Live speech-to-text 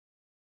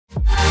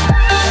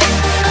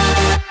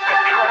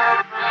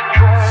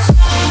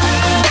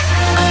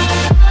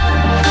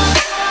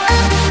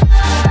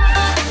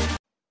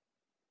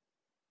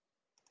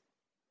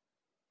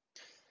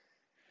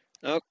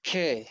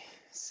Okay,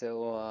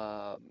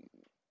 so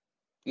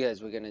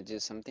guys, we're gonna do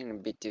something a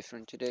bit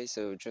different today.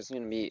 So just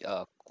gonna be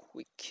a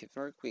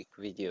very quick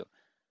video,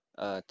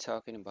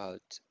 talking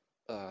about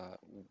uh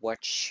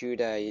what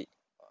should I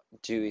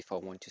do if I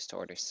want to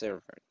start a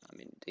server. I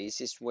mean, the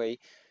easiest way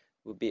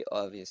would be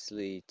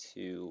obviously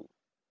to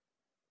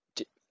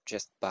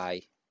just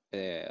buy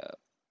a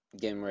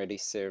game ready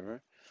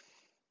server,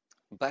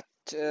 but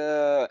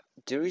there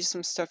is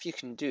some stuff you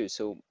can do.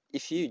 So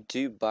if you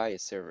do buy a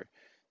server,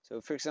 so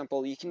for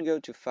example, you can go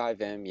to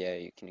FiveM. Yeah,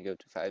 you can go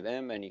to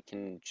FiveM and you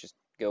can just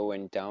go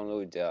and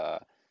download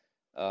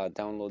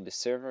the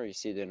server. You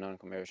see the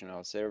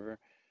non-conversional server.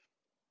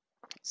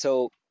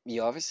 So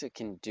you obviously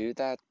can do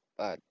that,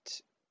 but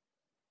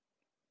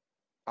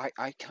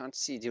I can't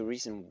see the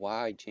reason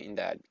why doing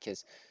that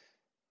because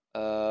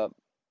uh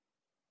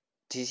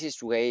the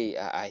easiest way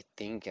I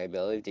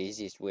believe the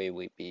easiest way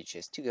would be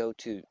just to go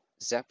to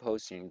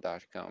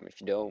zaphosting.com.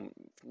 If you're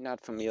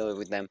not familiar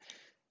with them,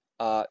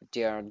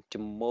 they are the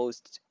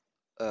most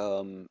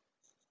um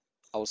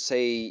I'll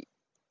say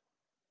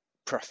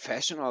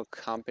professional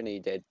company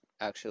that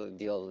actually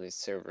deals with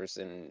servers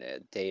and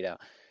data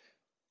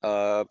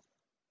uh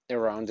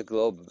around the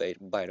globe,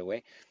 by the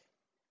way.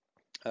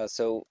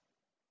 So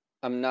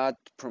I'm not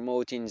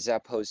promoting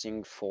Zap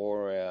hosting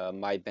for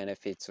my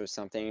benefits or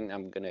something.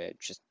 I'm gonna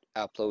just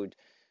upload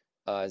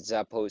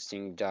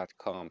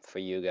zaphosting.com for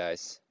you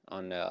guys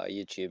on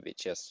YouTube.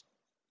 It's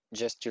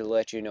just to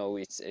let you know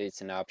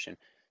it's an option.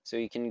 So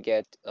you can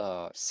get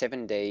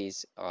 7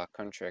 days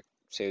contract.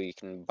 So you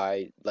can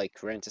buy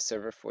like rent a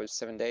server for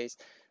 7 days,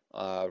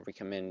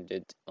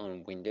 recommended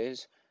on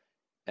Windows,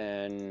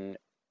 and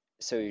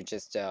so you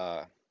just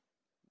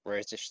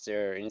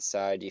register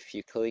inside. If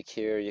you click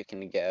here, you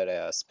can get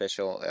a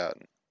special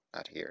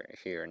not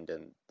here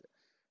in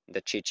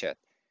the chit chat.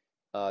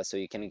 So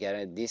you can get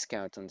a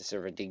discount on the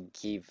server. They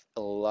give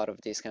a lot of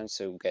discounts,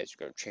 so guys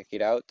go check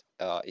it out.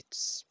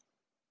 It's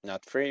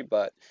not free,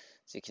 but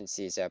as you can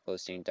see,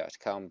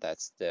 zaphosting.com.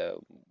 That's the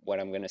what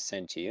I'm gonna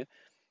send to you.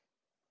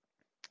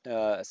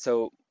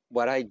 So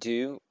what I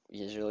do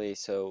usually,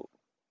 so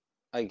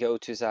I go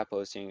to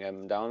Zaphosting.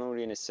 I'm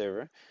downloading a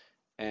server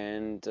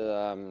and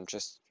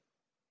just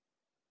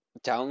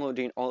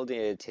downloading all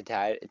the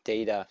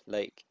data.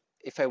 Like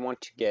if I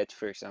want to get,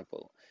 for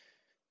example,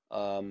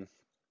 um,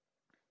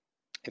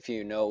 if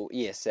you know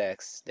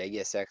ESX, the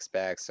ESX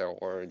packs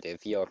or the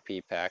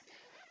VRP pack,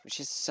 which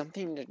is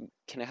something that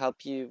can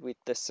help you with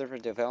the server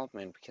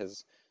development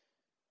because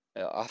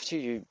after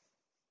you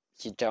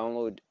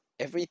download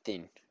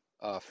everything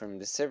from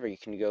the server, you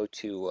can go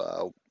to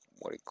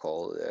what do you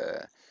call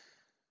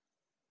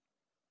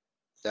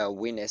the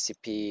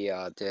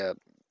WinSCP, the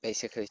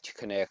basically to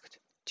connect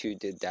to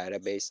the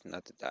database,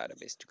 not the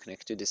database, to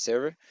connect to the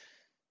server.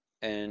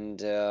 And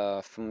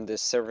from the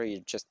server, you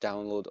just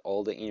download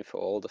all the info,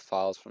 all the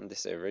files from the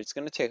server. It's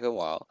gonna take a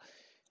while,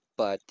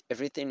 but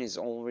everything is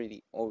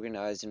already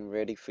organized and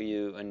ready for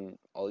you, and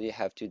all you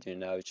have to do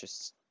now is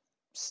just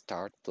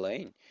start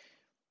playing.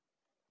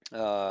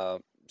 Uh,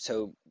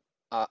 so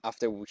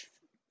after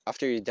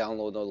you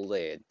download all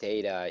the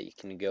data, you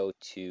can go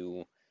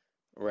to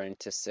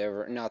rent a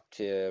server, not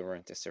to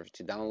rent a server,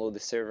 to download the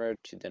server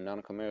to the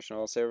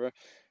non-commercial server,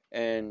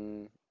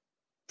 and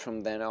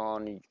from then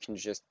on you can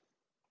just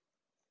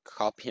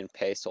copy and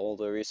paste all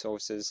the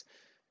resources.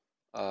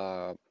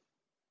 Uh,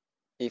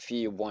 if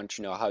you want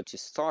to know how to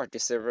start the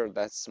server,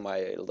 that's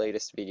my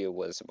latest video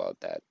was about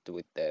that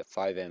with the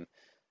FiveM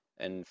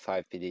and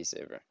 5PD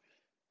server.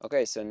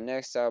 Okay, so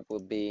next up will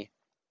be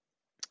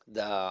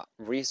the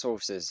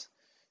resources.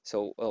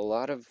 So a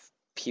lot of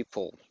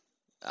people,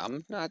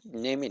 I'm not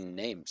naming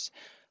names,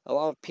 a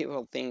lot of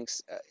people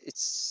thinks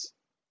it's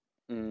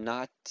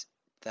not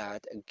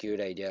that a good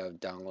idea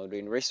of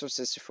downloading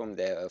resources from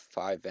the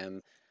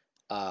FiveM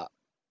uh,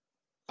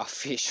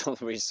 official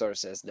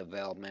resources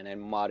development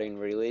and modding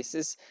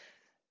releases,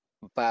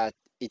 but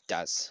it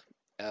does.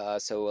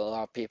 So a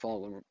lot of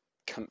people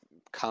com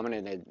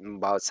commented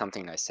about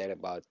something I said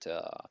about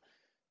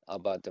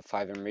the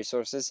FiveM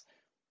resources.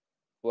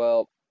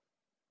 Well,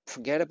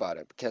 forget about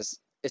it because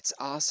it's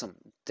awesome.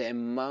 The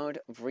amount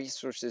of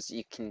resources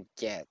you can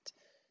get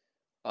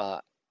uh,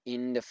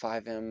 in the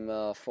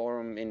FiveM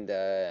forum, in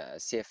the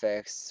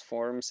CFX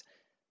forums,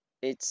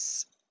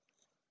 it's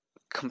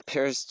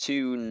compares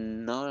to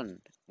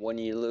none when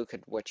you look at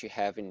what you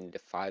have in the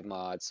 5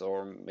 mods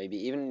or maybe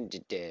even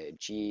the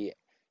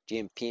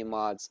GMP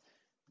mods,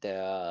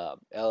 the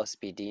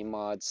LSPD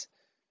mods.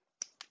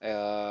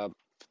 Uh,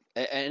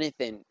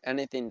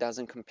 anything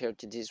doesn't compare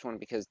to this one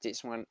because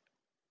this one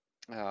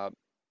uh,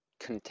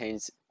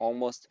 contains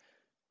almost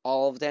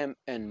all of them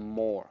and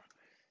more.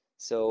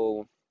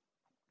 So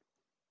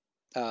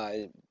uh,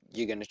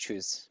 you're gonna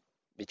choose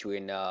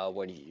between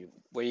what do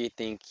you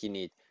think you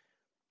need.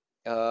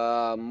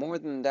 More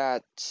than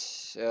that,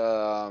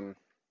 um,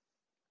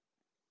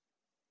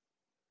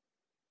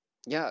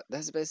 yeah,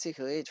 that's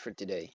basically it for today.